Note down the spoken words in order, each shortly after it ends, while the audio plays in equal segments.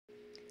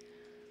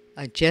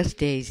a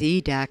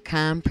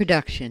JustAZ.com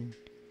production.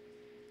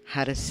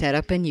 How to set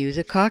up and use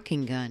a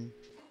caulking gun.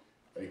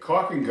 A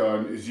caulking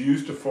gun is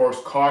used to force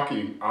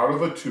caulking out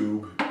of a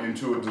tube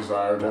into a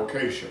desired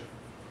location.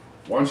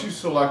 Once you've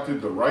selected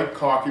the right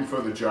caulking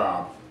for the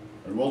job,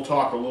 and we'll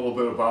talk a little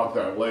bit about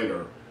that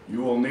later,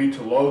 you will need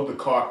to load the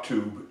caulk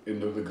tube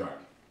into the gun.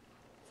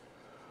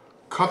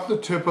 Cut the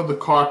tip of the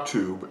caulk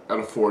tube at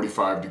a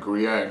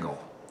 45-degree angle.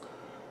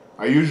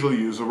 I usually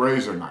use a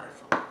razor knife.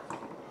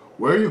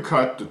 Where you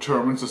cut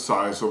determines the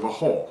size of the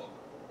hole.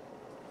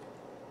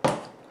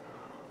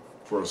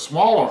 For a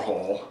smaller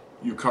hole,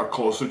 you cut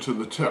closer to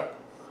the tip.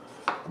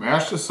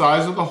 Match the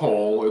size of the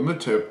hole in the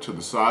tip to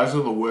the size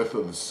of the width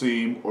of the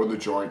seam or the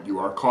joint you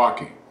are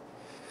caulking.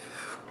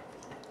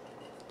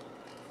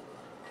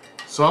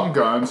 Some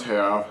guns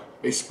have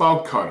a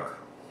spout cutter.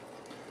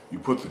 You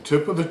put the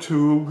tip of the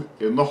tube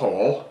in the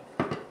hole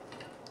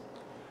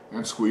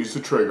and squeeze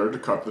the trigger to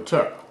cut the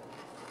tip.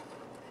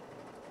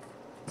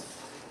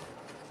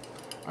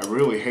 I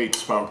really hate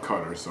spout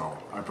cutters, so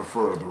I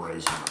prefer the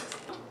razor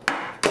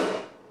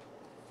knife.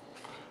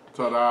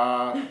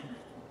 Ta-da!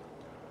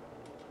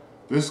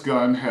 This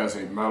gun has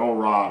a metal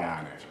rod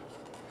on it.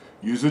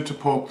 Use it to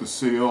poke the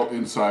seal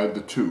inside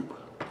the tube.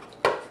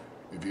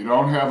 If you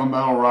don't have a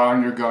metal rod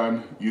on your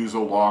gun, use a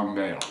long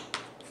nail.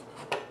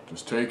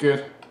 Just take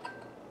it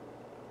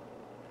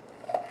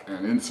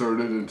and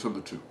insert it into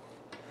the tube.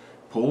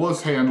 Pull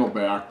this handle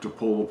back to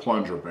pull the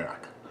plunger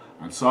back.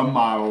 On some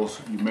models,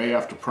 you may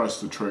have to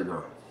press the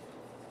trigger.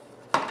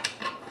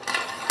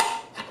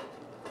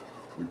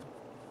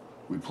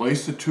 We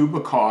place the tube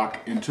of caulk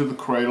into the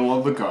cradle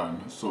of the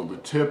gun so the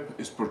tip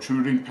is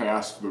protruding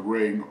past the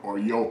ring or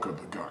yoke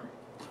of the gun.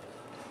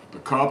 The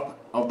cup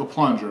of the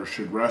plunger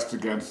should rest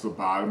against the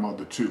bottom of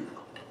the tube.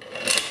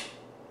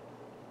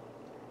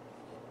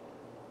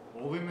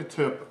 Holding the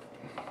tip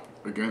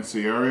against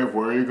the area of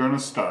where you're going to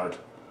start,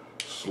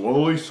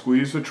 slowly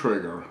squeeze the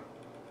trigger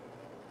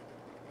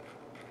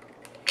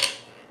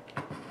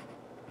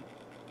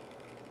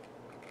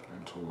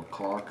until the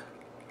caulk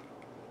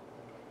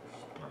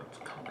starts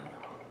coming out.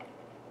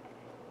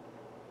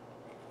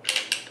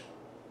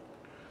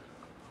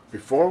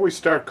 Before we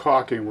start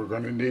caulking, we're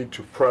going to need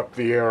to prep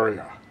the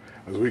area.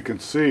 As we can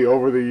see,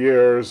 over the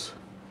years,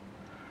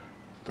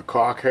 the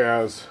caulk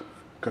has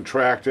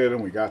contracted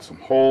and we got some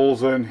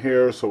holes in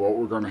here, so what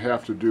we're going to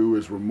have to do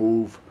is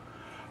remove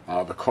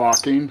the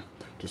caulking.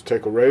 Just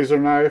take a razor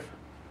knife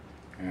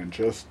and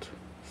just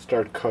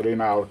start cutting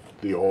out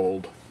the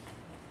old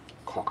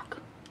caulk.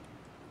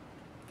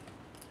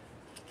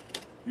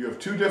 You have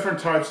two different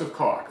types of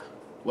caulk,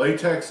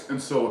 latex and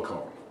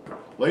silicone.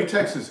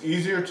 Latex is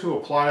easier to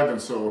apply than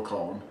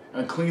silicone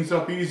and cleans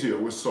up easier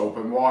with soap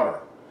and water.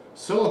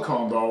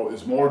 Silicone, though,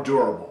 is more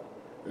durable.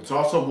 It's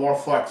also more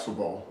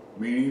flexible,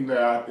 meaning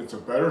that it's a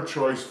better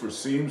choice for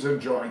seams and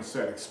joints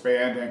that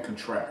expand and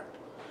contract.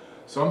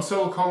 Some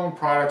silicone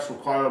products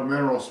require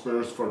mineral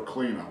spirits for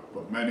cleanup,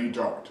 but many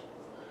don't.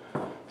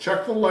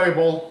 Check the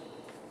label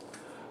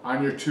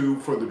on your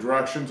tube for the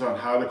directions on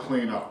how to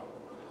clean up.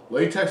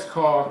 Latex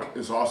caulk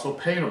is also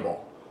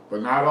paintable,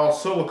 but not all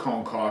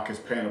silicone caulk is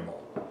paintable.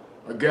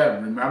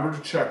 Again, remember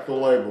to check the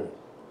label.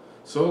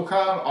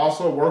 Silicone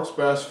also works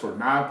best for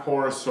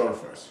non-porous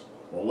surface,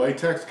 while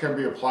latex can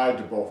be applied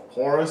to both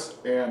porous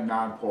and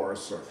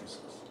non-porous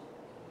surfaces.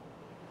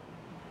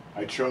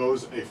 I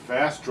chose a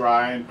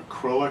fast-drying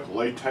acrylic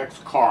latex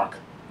caulk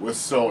with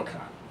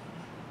silicone.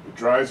 It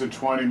dries in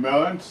 20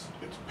 minutes,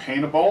 it's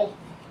paintable,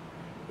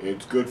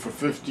 it's good for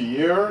 50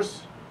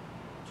 years,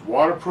 it's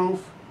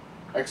waterproof,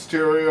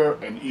 exterior,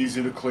 and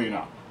easy to clean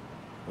up.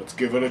 Let's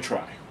give it a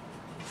try.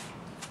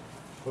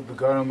 Put the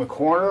gun in the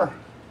corner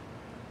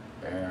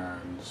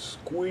and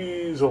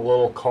squeeze a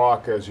little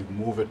caulk as you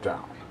move it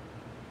down.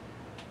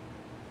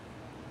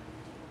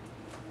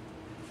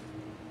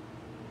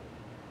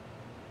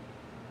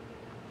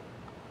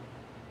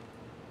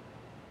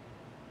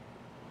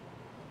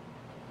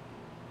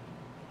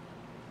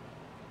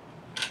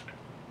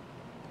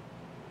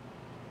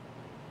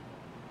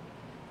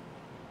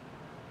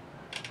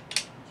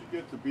 Once you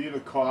get the bead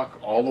of caulk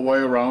all the way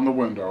around the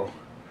window,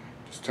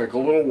 just take a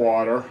little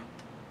water,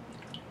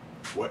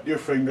 wet your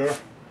finger,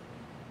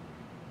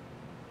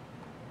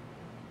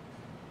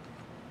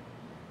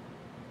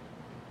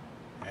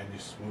 and you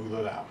smooth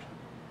it out.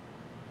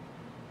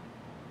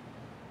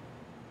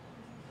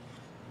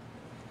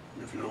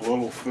 If you're a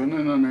little thin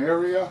in an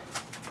area,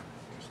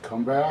 just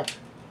come back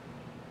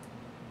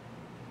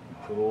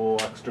and put a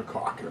little extra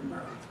caulk in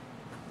there.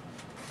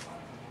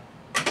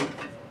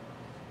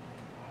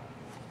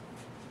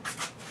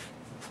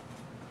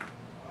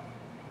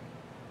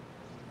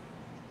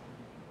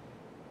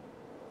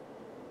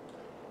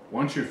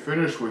 Once you're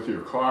finished with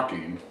your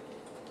caulking,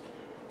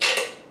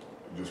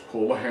 just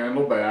pull the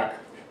handle back,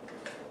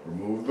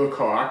 remove the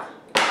caulk.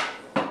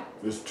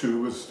 This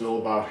tube is still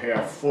about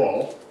half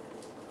full.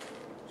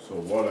 So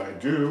what I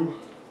do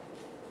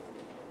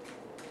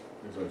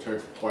is I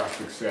take a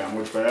plastic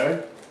sandwich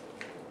bag,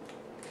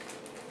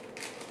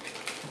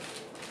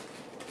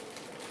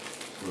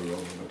 put it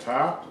over the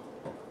top,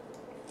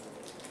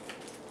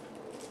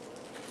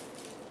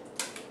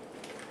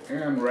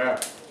 and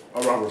wrap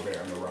a rubber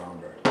band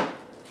around it.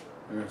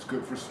 And it's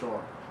good for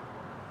storing.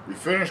 We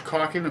finished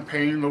caulking and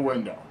painting the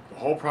window. The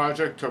whole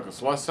project took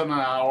us less than an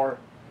hour,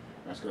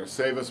 and it's going to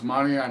save us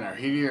money on our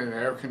heating and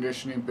air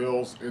conditioning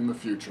bills in the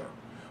future.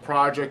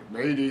 Project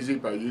made easy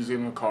by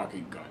using a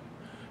caulking gun.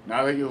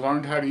 Now that you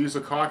learned how to use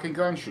a caulking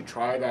gun, you should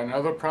try it on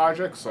other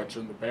projects, such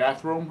in the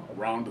bathroom,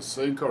 around a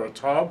sink or a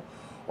tub,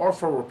 or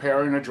for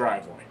repairing a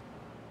driveway.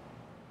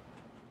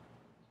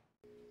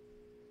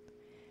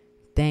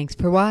 Thanks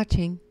for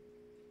watching.